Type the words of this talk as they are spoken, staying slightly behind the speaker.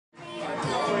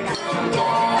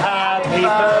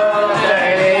Happy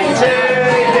birthday to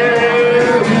you.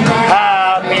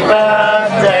 Happy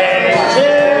birthday to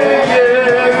you.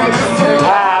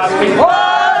 Happy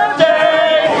birthday,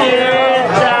 dear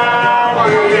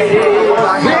Daddy.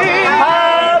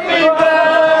 Happy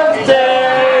birthday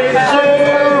to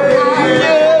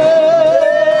you.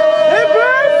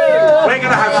 We're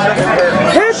gonna have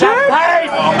champagne!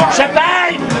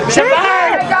 Champagne!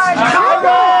 Champagne!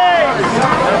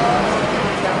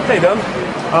 Hey Dan,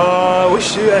 I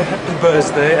wish you a happy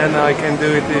birthday and I can do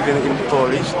it even in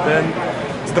Polish. Then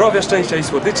zdrowia, szczęścia I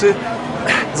słodyczy.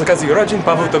 Z okazji urodzin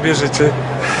Paweł tobie życzy.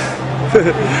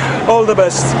 All the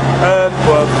best and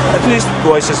well, at least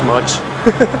twice as much.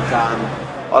 Dan,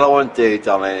 all I want to do,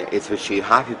 darling, is wish you a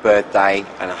happy birthday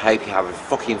and I hope you have a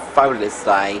fucking fabulous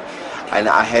day and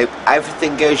I hope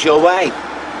everything goes your way.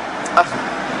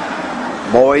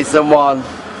 More ways than one.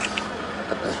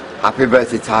 Happy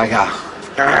birthday, Tiger.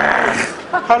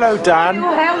 Hello, Dan.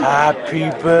 Happy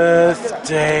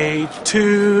birthday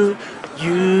to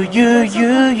you.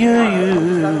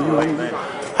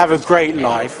 Have a great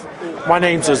life. My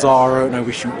name's Azara and I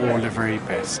wish you all the very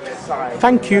best.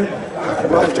 Thank you. Happy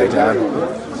birthday, Dan.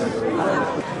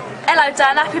 Hello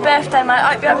Dan, happy birthday mate.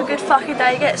 I hope you have a good fucking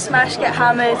day, get smashed, get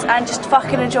hammered and just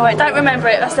fucking enjoy it. Don't remember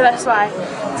it, that's the best way.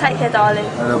 Take care darling.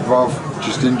 Hello bruv,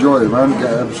 just enjoy it man,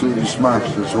 get absolutely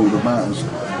smashed, that's all that matters.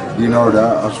 You know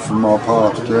that, that's from my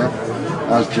past, yeah?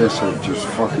 As Jess said, just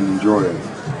fucking enjoy it.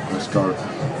 Let's go.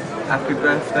 Happy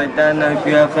birthday Dan, hope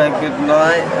you have a good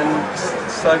night and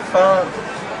so far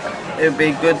it'll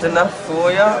be good enough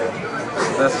for you.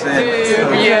 That's it.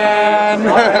 Bien.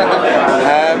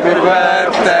 Happy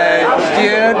birthday,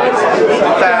 dear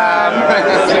Dan.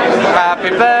 Happy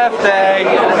birthday,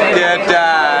 dear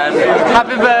Dan.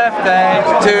 Happy birthday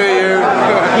to you.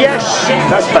 Yes,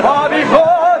 that's happy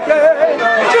birthday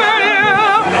to you.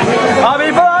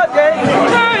 Happy birthday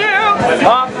to you.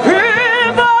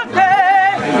 Happy birthday,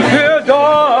 dear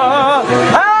Dan.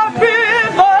 Happy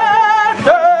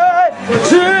birthday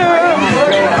to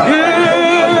you.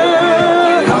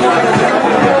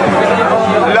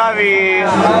 Love you.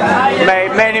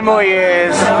 Many more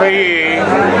years for you.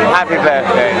 Happy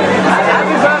birthday.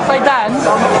 Happy birthday, Dan.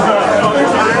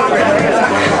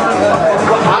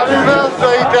 Happy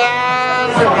birthday, Dan!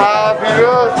 Happy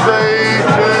birthday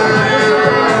to you!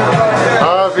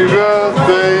 Happy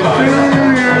birthday to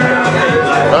you!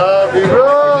 Happy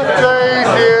birthday,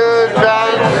 dear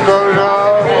Dan Stoner!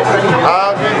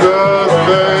 Happy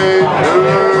birthday to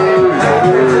you!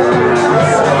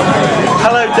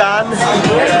 Hello, Dan.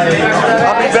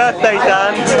 Happy birthday,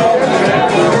 Dan.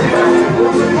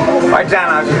 Right, Dan,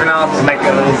 I've been asked to make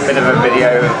a little bit of a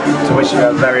video to wish you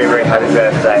a very, very happy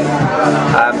birthday.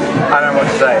 I don't know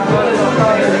what to say.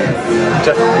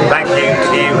 Just thank you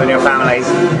to you and your families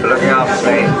for looking after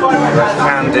me.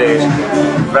 Can do.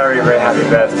 Very, very happy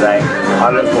birthday. I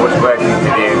look forward to working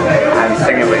with you and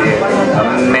singing with you for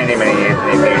many, many years in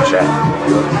the future.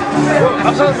 I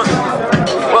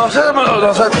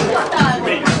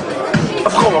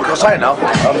forgot what I was saying now.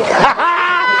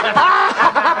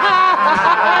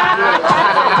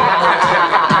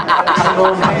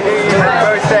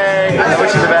 Birthday, I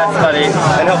wish you the best, buddy,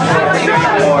 and hopefully we'll see you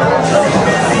more.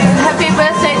 Happy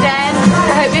birthday Dan.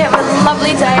 I hope you have a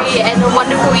lovely day and a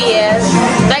wonderful year.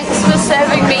 Thanks for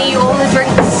serving me all the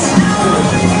drinks.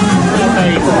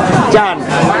 Dan,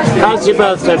 how's your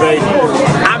birthday been?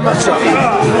 Amateur.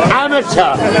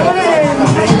 Amateur.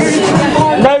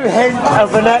 No hint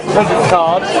of an excellent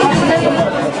card.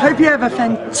 Hope you have a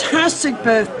fantastic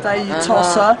birthday, you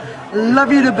tosser.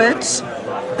 Love you to bits.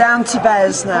 Down to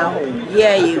Bez now.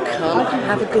 Yeah, you cunt.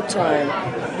 Have a good time.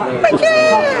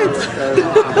 Wicked!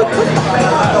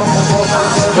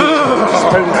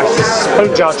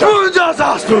 Spoon jar jar.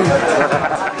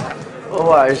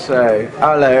 What I say?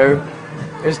 Hello,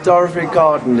 it's Dorothy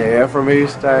Garden here from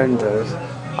EastEnders.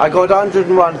 I got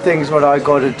 101 things what I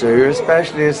got to do,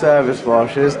 especially as service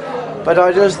washers, but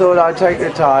I just thought I'd take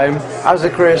the time, as a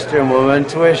Christian woman,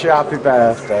 to wish you a happy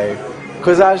birthday.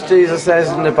 Because as Jesus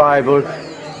says in the Bible,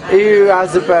 he who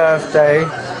has a birthday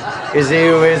is he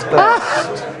who is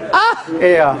blessed.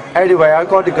 Here, anyway, I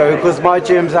got to go because my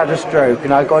Jim's had a stroke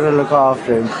and I got to look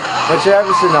after him. But you're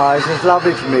ever so nice, it's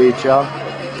lovely to meet you.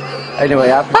 Anyway,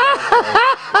 happy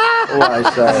birthday. All I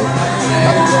say.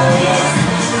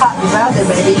 Happy birthday,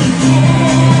 baby.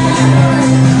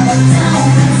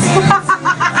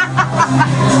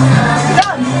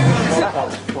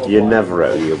 You never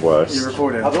owe your worst. You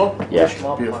recording? Yeah.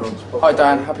 Beautiful. Hi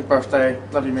Dan, happy birthday.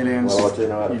 Love you millions.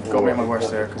 You've got me at my worst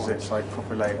there because it's like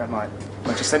proper late at night.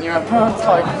 I just sent you a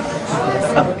like.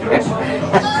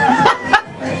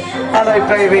 Hello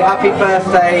baby, happy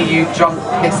birthday, you drunk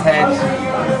pisshead.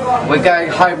 We're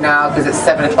going home now because it's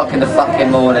 7 o'clock in the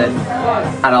fucking morning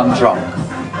and I'm drunk.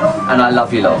 And I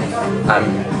love you lot. And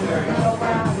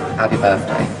happy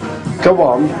birthday. Go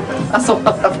on. That's all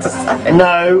I have to say.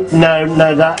 No,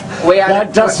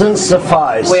 that doesn't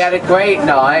suffice. We had a great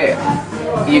night.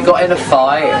 You got in a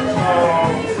fight,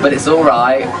 but it's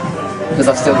alright, because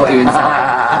I've still got you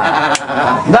inside.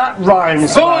 That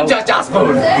rhymes. Spoon, just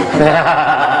spoon!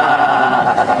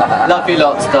 Love you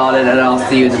lots, darling, and I'll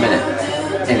see you in a minute.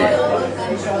 Innit?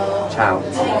 Ciao.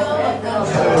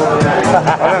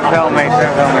 Don't film me,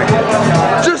 don't film me.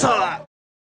 Just